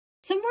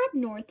Somewhere up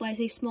north lies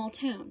a small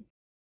town.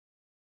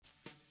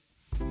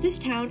 This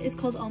town is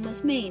called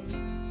Almost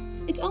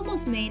Maine. It's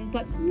almost Maine,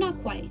 but not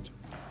quite.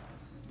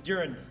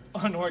 You're in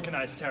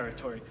unorganized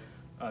territory.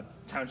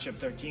 Township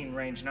 13,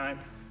 Range 9.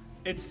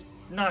 It's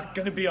not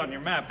gonna be on your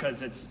map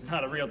because it's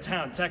not a real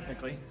town,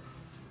 technically.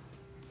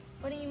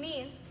 What do you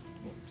mean?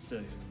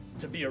 So,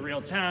 to be a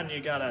real town,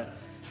 you gotta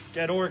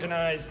get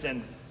organized,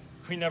 and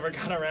we never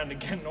got around to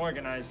getting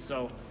organized,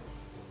 so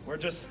we're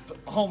just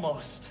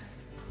almost.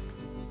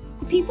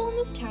 The people in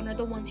this town are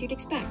the ones you'd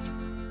expect.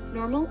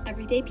 Normal,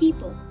 everyday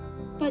people.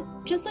 But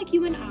just like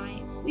you and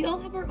I, we all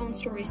have our own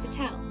stories to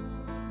tell.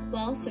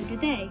 Well, so do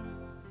they.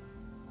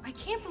 I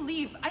can't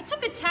believe I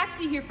took a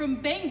taxi here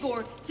from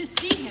Bangor to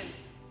see him.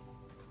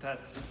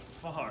 That's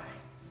far.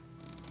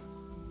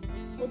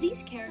 Will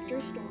these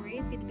characters'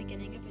 stories be the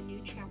beginning of a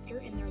new chapter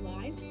in their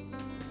lives?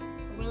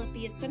 Or will it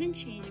be a sudden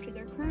change to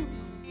their current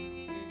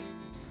one?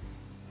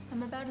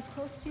 I'm about as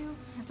close to you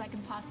as I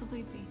can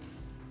possibly be.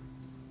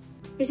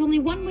 There's only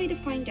one way to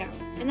find out,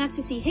 and that's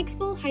to see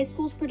Hicksville High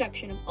School's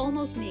production of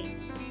Almost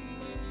Maine.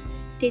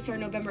 Dates are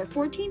November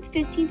 14th,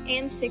 15th,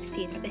 and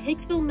 16th at the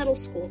Hicksville Middle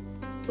School.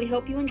 We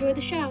hope you enjoy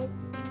the show.